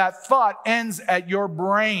 but that thought ends at your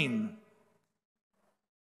brain.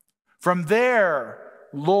 From there,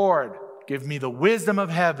 Lord, give me the wisdom of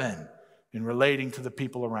heaven in relating to the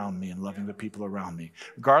people around me and loving the people around me,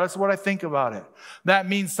 regardless of what I think about it. That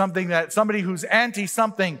means something that somebody who's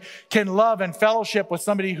anti-something can love and fellowship with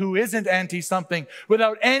somebody who isn't anti-something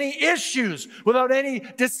without any issues, without any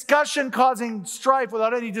discussion causing strife,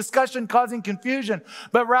 without any discussion causing confusion,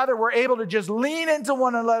 but rather we're able to just lean into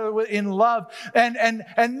one another in love and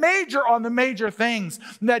major on the major things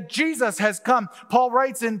that Jesus has come. Paul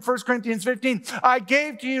writes in 1 Corinthians 15, I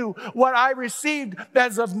gave to you what I received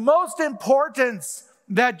as of most importance,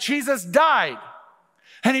 that Jesus died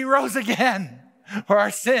and he rose again for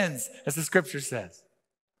our sins, as the scripture says.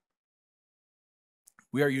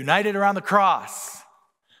 We are united around the cross.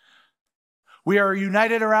 We are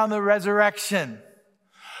united around the resurrection.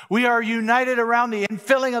 We are united around the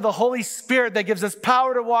infilling of the Holy Spirit that gives us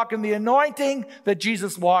power to walk in the anointing that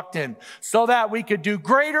Jesus walked in, so that we could do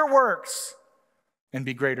greater works and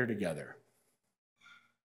be greater together.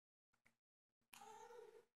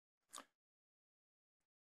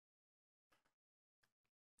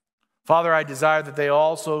 Father, I desire that they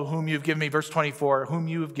also, whom you've given me, verse 24, whom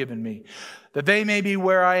you have given me, that they may be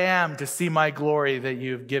where I am to see my glory that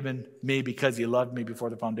you have given me because you loved me before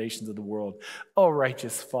the foundations of the world. Oh,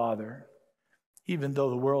 righteous Father, even though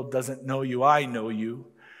the world doesn't know you, I know you.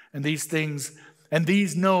 And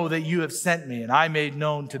these know that you have sent me, and I made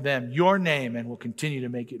known to them your name and will continue to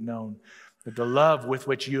make it known, that the love with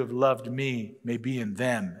which you have loved me may be in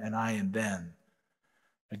them and I in them.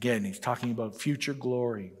 Again, he's talking about future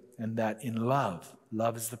glory. And that in love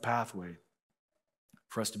is the pathway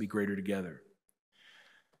for us to be greater together.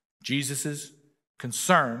 Jesus'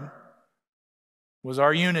 concern was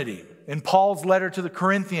our unity. In Paul's letter to the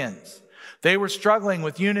Corinthians, they were struggling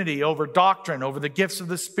with unity over doctrine, over the gifts of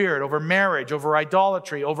the Spirit, over marriage, over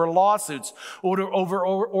idolatry, over lawsuits, over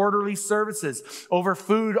orderly services, over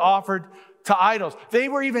food offered to idols. They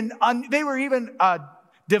were even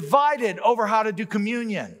divided over how to do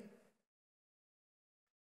communion.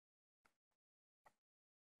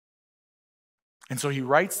 And so he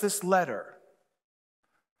writes this letter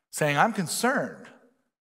saying, I'm concerned.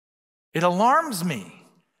 It alarms me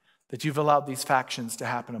that you've allowed these factions to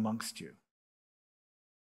happen amongst you.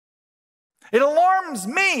 It alarms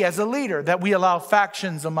me as a leader that we allow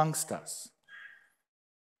factions amongst us.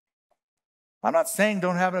 I'm not saying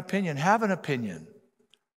don't have an opinion. Have an opinion.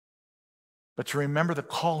 But to remember the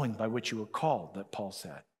calling by which you were called, that Paul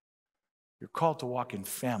said. You're called to walk in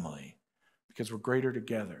family because we're greater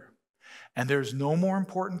together. And there's no more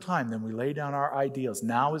important time than we lay down our ideals.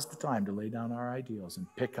 Now is the time to lay down our ideals and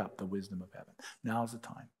pick up the wisdom of heaven. Now is the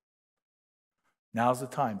time. Now is the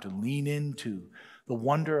time to lean into the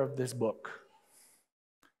wonder of this book,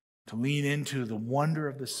 to lean into the wonder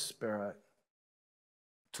of the Spirit,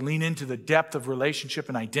 to lean into the depth of relationship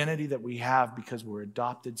and identity that we have because we're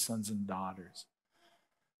adopted sons and daughters.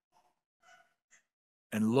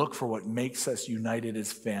 And look for what makes us united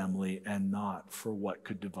as family and not for what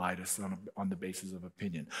could divide us on the basis of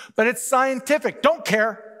opinion. But it's scientific. Don't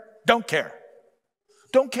care. Don't care.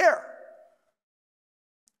 Don't care.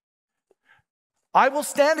 I will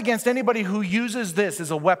stand against anybody who uses this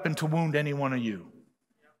as a weapon to wound any one of you.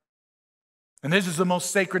 And this is the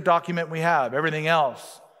most sacred document we have. Everything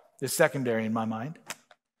else is secondary in my mind.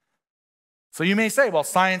 So you may say, well,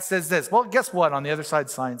 science says this. Well, guess what? On the other side,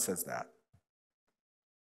 science says that.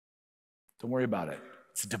 Don't worry about it.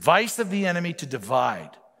 It's a device of the enemy to divide,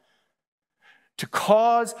 to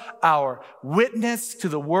cause our witness to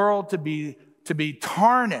the world to be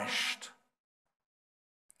tarnished,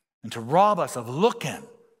 and to rob us of looking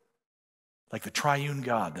like the triune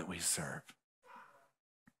God that we serve,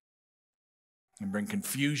 and bring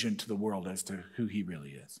confusion to the world as to who he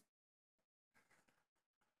really is.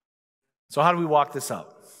 So how do we walk this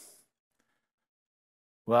up?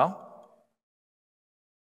 Well,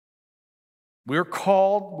 we're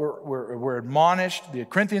called, we're admonished, the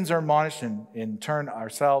Corinthians are admonished, and in turn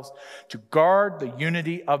ourselves, to guard the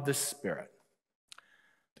unity of the Spirit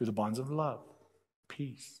through the bonds of love,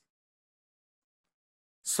 peace.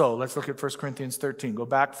 So let's look at 1 Corinthians 13. Go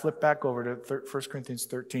back, flip back over to 1 Corinthians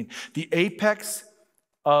 13. The apex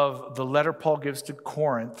of the letter Paul gives to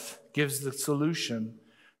Corinth gives the solution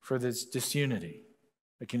for this disunity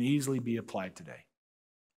that can easily be applied today.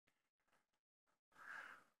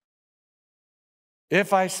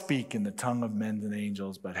 If I speak in the tongue of men and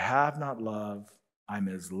angels, but have not love, I'm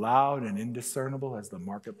as loud and indiscernible as the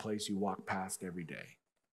marketplace you walk past every day.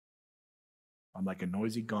 I'm like a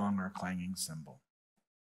noisy gong or a clanging cymbal.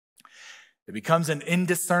 It becomes an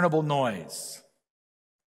indiscernible noise.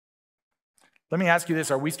 Let me ask you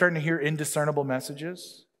this. Are we starting to hear indiscernible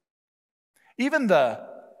messages? Even the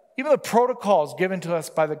protocols given to us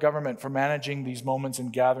by the government for managing these moments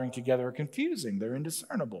and gathering together are confusing. They're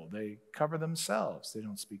indiscernible. They cover themselves. They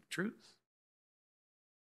don't speak truth.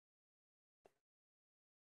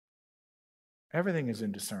 Everything is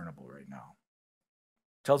indiscernible right now.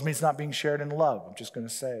 Tells me it's not being shared in love. I'm just going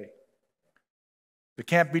to say. If it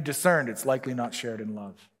can't be discerned, it's likely not shared in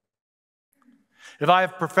love. If I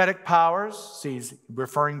have prophetic powers, see, he's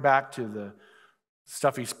referring back to the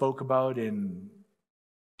stuff he spoke about in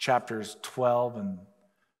chapters 12, and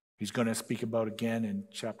he's going to speak about again in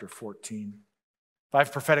chapter 14. If I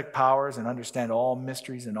have prophetic powers and understand all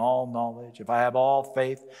mysteries and all knowledge, if I have all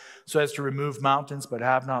faith so as to remove mountains but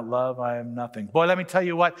have not love, I am nothing. Boy, let me tell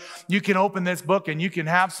you what, you can open this book and you can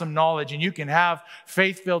have some knowledge and you can have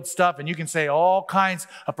faith-filled stuff and you can say all kinds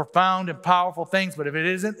of profound and powerful things, but if it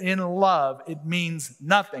isn't in love, it means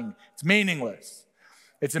nothing. It's meaningless.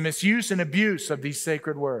 It's a misuse and abuse of these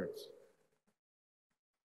sacred words.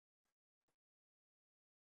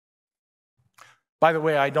 By the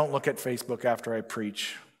way, I don't look at Facebook after I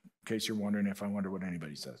preach, in case you're wondering if I wonder what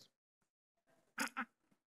anybody says. If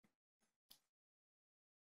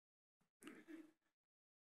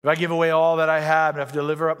I give away all that I have, and if I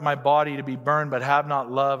deliver up my body to be burned, but have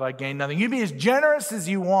not love, I gain nothing. You be as generous as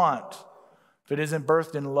you want. If it isn't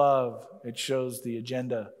birthed in love, it shows the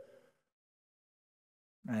agenda,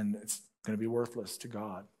 and it's going to be worthless to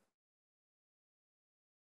God.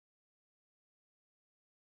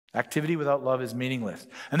 Activity without love is meaningless.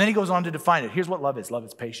 And then he goes on to define it. Here's what love is. Love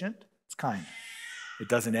is patient. It's kind. It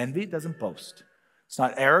doesn't envy. It doesn't boast. It's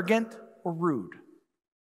not arrogant or rude.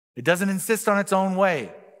 It doesn't insist on its own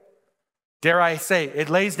way. Dare I say, it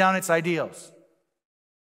lays down its ideals.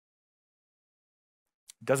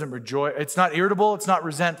 It doesn't rejoice. It's not irritable. It's not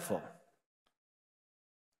resentful.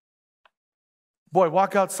 Boy,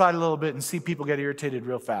 walk outside a little bit and see people get irritated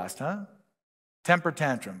real fast, huh? Temper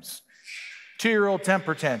tantrums. 2-year-old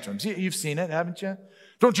temper tantrums. You've seen it, haven't you?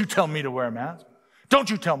 Don't you tell me to wear a mask. Don't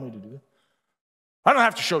you tell me to do it. I don't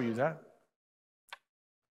have to show you that.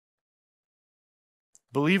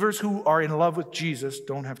 Believers who are in love with Jesus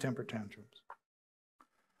don't have temper tantrums.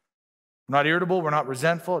 We're not irritable. We're not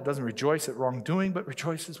resentful. It doesn't rejoice at wrongdoing, but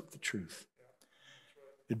rejoices with the truth.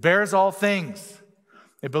 It bears all things.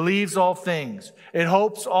 It believes all things. It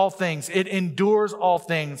hopes all things. It endures all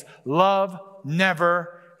things. Love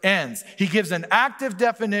never ends. He gives an active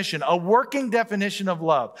definition, a working definition of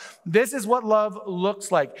love. This is what love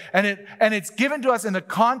looks like. And it's given to us in the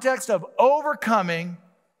context of overcoming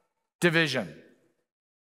division.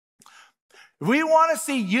 If we want to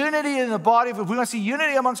see unity in the body, if we want to see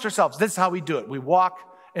unity amongst ourselves, this is how we do it. We walk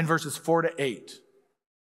in verses 4 to 8.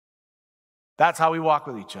 That's how we walk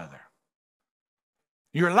with each other.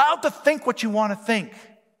 You're allowed to think what you want to think.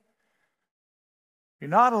 You're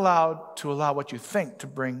not allowed to allow what you think to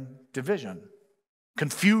bring division,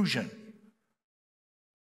 confusion,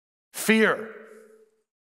 fear.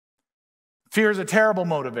 Fear is a terrible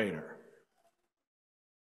motivator.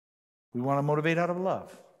 We want to motivate out of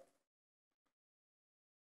love.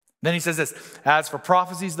 Then he says this, as for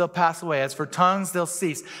prophecies, they'll pass away. As for tongues, they'll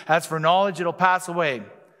cease. As for knowledge, it'll pass away.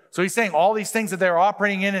 So he's saying all these things that they're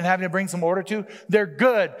operating in and having to bring some order to, they're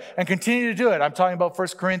good and continue to do it. I'm talking about 1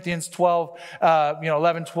 Corinthians 12,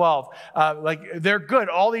 11, 12. They're good.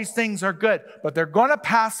 All these things are good, but they're going to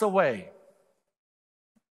pass away.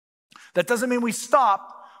 That doesn't mean we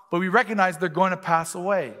stop, but we recognize they're going to pass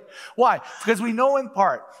away. Why? Because we know in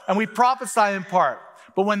part and we prophesy in part.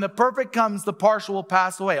 But when the perfect comes, the partial will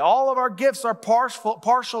pass away. All of our gifts are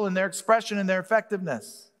partial in their expression and their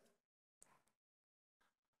effectiveness.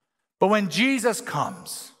 But when Jesus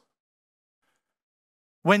comes,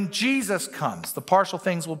 the partial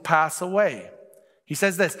things will pass away. He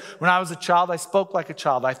says this, when I was a child, I spoke like a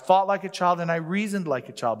child. I thought like a child and I reasoned like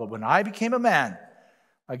a child. But when I became a man,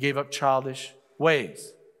 I gave up childish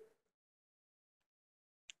ways.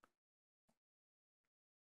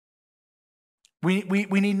 We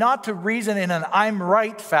need not to reason in an I'm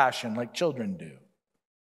right fashion like children do.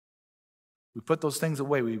 We put those things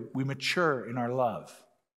away. We mature in our love.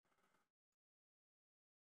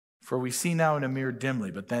 For we see now in a mirror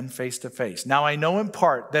dimly, but then face to face. Now I know in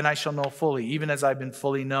part, then I shall know fully, even as I've been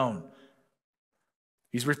fully known.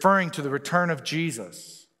 He's referring to the return of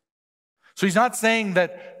Jesus. So he's not saying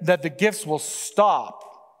that the gifts will stop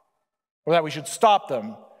or that we should stop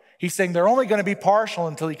them. He's saying they're only going to be partial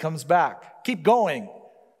until he comes back. Keep going.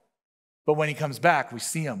 But when he comes back, we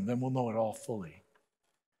see him. Then we'll know it all fully.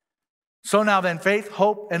 So now then, faith,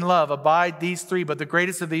 hope, and love abide these three, but the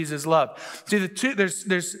greatest of these is love. See,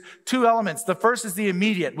 there's two elements. The first is the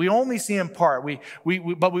immediate. We only see in part, but we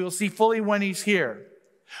will see fully when he's here.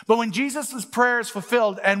 But when Jesus' prayer is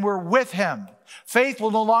fulfilled and we're with him, faith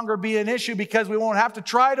will no longer be an issue because we won't have to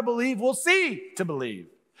try to believe. We'll see to believe.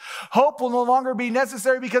 Hope will no longer be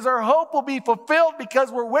necessary because our hope will be fulfilled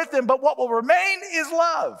because we're with him. But what will remain is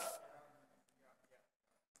love.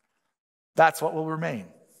 That's what will remain.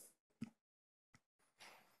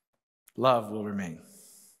 Love will remain.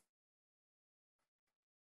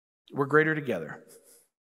 We're greater together.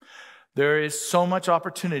 There is so much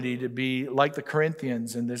opportunity to be like the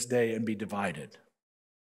Corinthians in this day and be divided.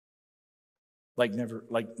 Like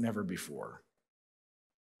never before.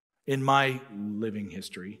 In my living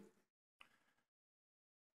history.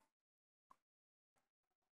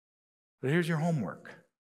 But here's your homework.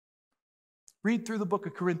 Read through the book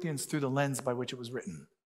of Corinthians through the lens by which it was written.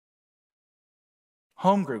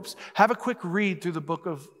 Home groups. Have a quick read through the book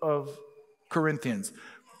of Corinthians.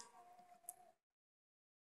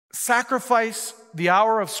 Sacrifice the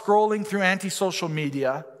hour of scrolling through anti-social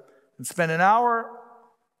media and spend an hour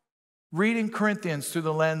reading Corinthians through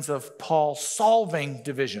the lens of Paul solving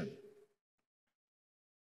division.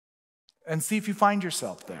 And see if you find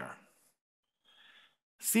yourself there.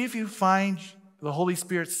 See if you find the Holy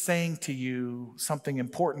Spirit saying to you something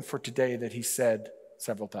important for today that he said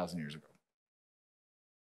several thousand years ago.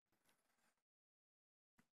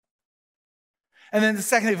 And then the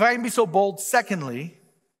second, if I can be so bold, secondly,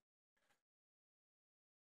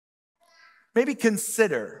 maybe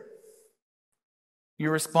consider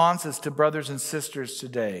your responses to brothers and sisters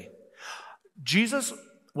today. Jesus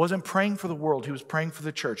wasn't praying for the world, he was praying for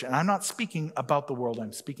the church. And I'm not speaking about the world,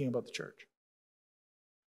 I'm speaking about the church.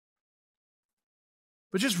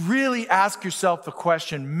 But just really ask yourself the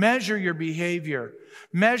question, measure your behavior,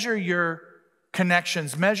 measure your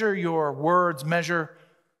connections, measure your words, measure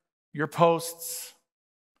your posts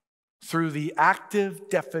through the active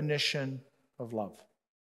definition of love.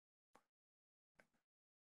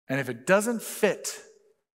 And if it doesn't fit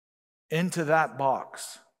into that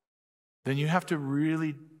box, then you have to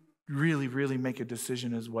really, really, really make a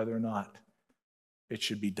decision as whether or not it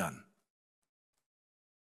should be done.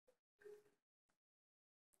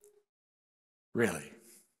 Really.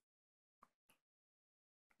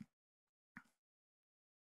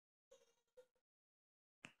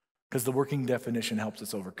 Because the working definition helps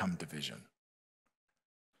us overcome division.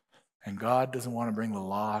 And God doesn't want to bring the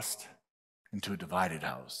lost into a divided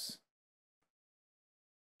house.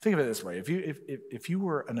 Think of it this way. If you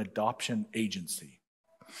were an adoption agency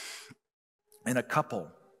and a couple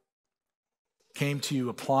came to you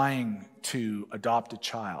applying to adopt a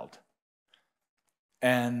child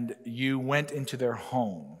and you went into their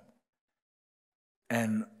home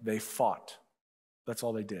and they fought, that's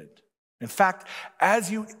all they did. In fact,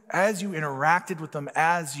 as you interacted with them,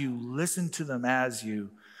 as you listened to them, as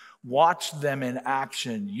you watched them in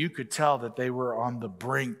action, you could tell that they were on the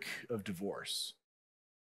brink of divorce.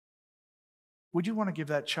 Would you want to give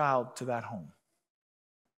that child to that home?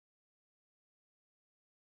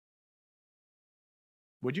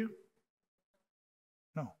 Would you?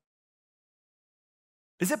 No.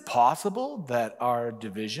 Is it possible that our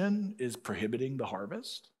division is prohibiting the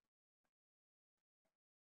harvest?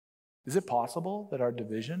 Is it possible that our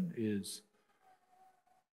division is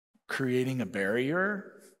creating a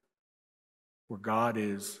barrier where God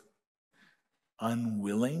is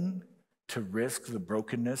unwilling to risk the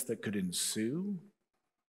brokenness that could ensue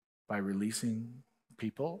by releasing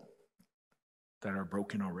people that are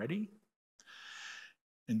broken already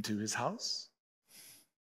into his house?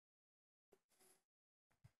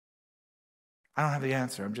 I don't have the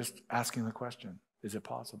answer. I'm just asking the question. Is it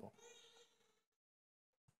possible?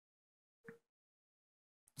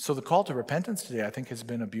 So the call to repentance today, I think, has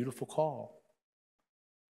been a beautiful call.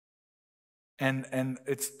 And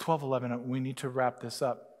it's 12:11. We need to wrap this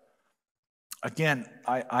up. Again,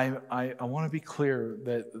 I want to be clear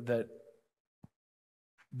that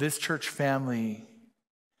this church family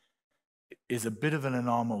is a bit of an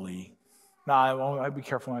anomaly. Now, I'll be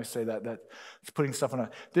careful when I say that. That's putting stuff on a...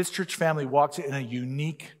 This church family walks in a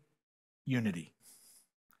unique unity.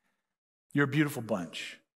 You're a beautiful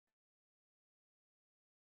bunch.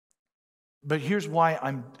 But here's why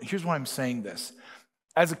I'm saying this.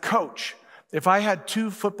 As a coach, if I had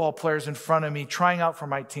two football players in front of me trying out for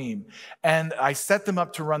my team, and I set them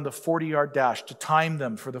up to run the 40-yard dash, to time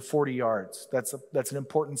them for the 40 yards, that's an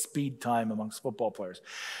important speed time amongst football players.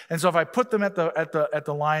 And so if I put them at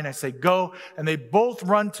the line, I say go, and they both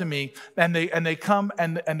run to me, and they cross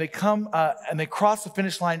the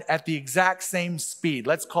finish line at the exact same speed.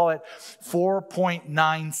 Let's call it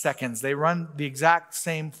 4.9 seconds. They run the exact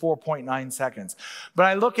same 4.9 seconds. But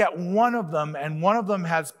I look at one of them, and one of them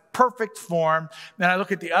has perfect form. Then I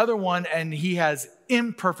look at the other one and he has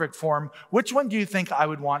imperfect form. Which one do you think I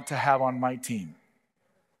would want to have on my team?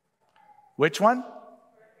 Which one?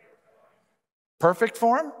 Perfect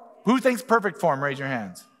form? Who thinks perfect form? Raise your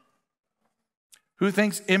hands. Who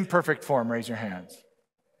thinks imperfect form? Raise your hands.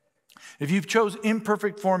 If you chose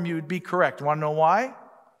imperfect form, you would be correct. Want to know why?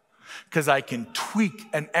 Because I can tweak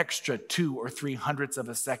an extra 2 or 3 hundredths of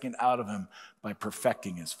a second out of him by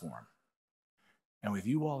perfecting his form. And with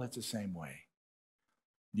you all, it's the same way.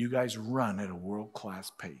 You guys run at a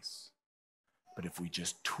world-class pace. But if we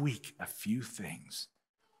just tweak a few things,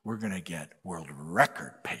 we're going to get world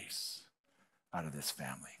record pace out of this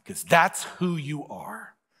family. Because that's who you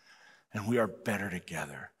are. And we are better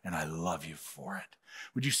together. And I love you for it.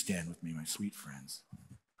 Would you stand with me, my sweet friends?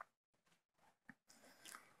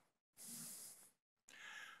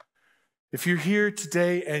 If you're here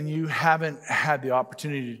today and you haven't had the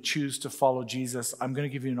opportunity to choose to follow Jesus, I'm going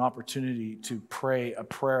to give you an opportunity to pray a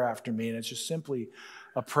prayer after me, and it's just simply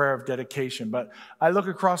a prayer of dedication. But I look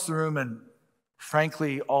across the room, and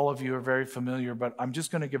frankly, all of you are very familiar, but I'm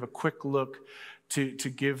just going to give a quick look to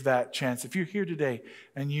give that chance. If you're here today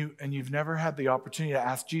and you've never had the opportunity to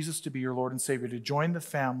ask Jesus to be your Lord and Savior, to join the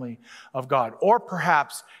family of God, or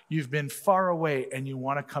perhaps you've been far away and you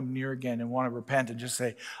want to come near again and want to repent and just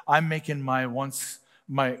say, I'm making my once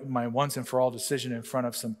and for all decision in front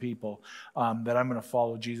of some people that I'm going to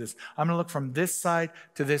follow Jesus. I'm going to look from this side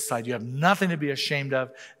to this side. You have nothing to be ashamed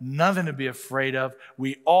of, nothing to be afraid of.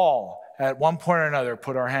 We all, at one point or another,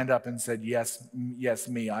 put our hand up and said, yes,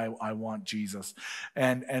 me, I want Jesus.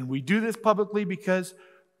 And we do this publicly because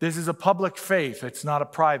this is a public faith. It's not a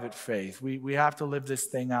private faith. We have to live this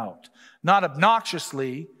thing out. Not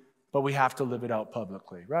obnoxiously, but we have to live it out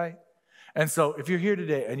publicly, right? And so if you're here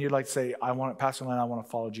today and you'd like to say, Pastor Lane, I want to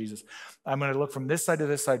follow Jesus, I'm going to look from this side to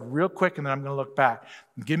this side real quick, and then I'm going to look back.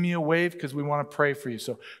 Give me a wave because we want to pray for you.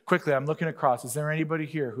 So quickly, I'm looking across. Is there anybody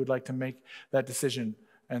here who'd like to make that decision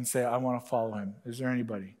and say, I want to follow him? Is there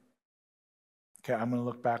anybody? Okay, I'm going to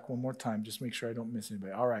look back one more time. Just make sure I don't miss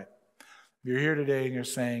anybody. All right. If you're here today and you're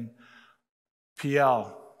saying,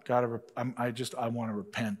 PL, I want to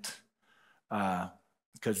repent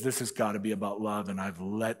because this has got to be about love, and I've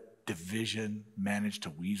let division managed to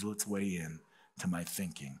weasel its way in to my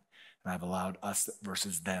thinking. And I've allowed us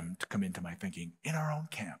versus them to come into my thinking in our own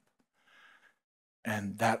camp.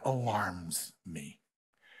 And that alarms me.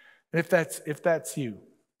 If that's you,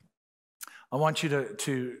 I want you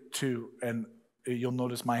to and you'll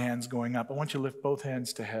notice my hands going up. I want you to lift both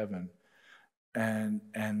hands to heaven. And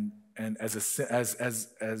as a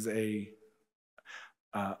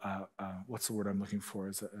what's the word I'm looking for?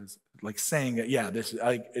 As like saying that, yeah,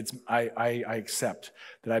 I accept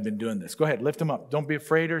that I've been doing this. Go ahead, lift them up. Don't be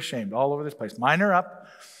afraid or ashamed. All over this place. Mine are up.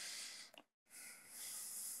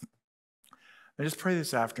 And just pray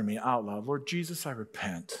this after me out loud. Lord Jesus, I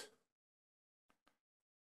repent.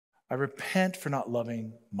 I repent for not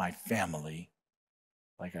loving my family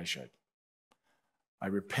like I should. I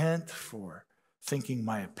repent for thinking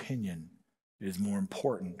my opinion is more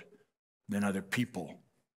important than other people.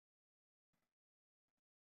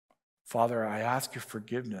 Father, I ask your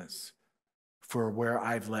forgiveness for where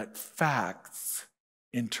I've let facts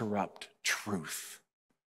interrupt truth.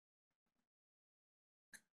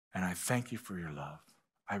 And I thank you for your love.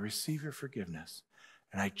 I receive your forgiveness,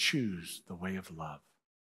 and I choose the way of love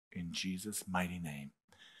in Jesus' mighty name.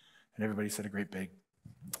 And everybody said a great big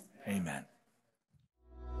amen.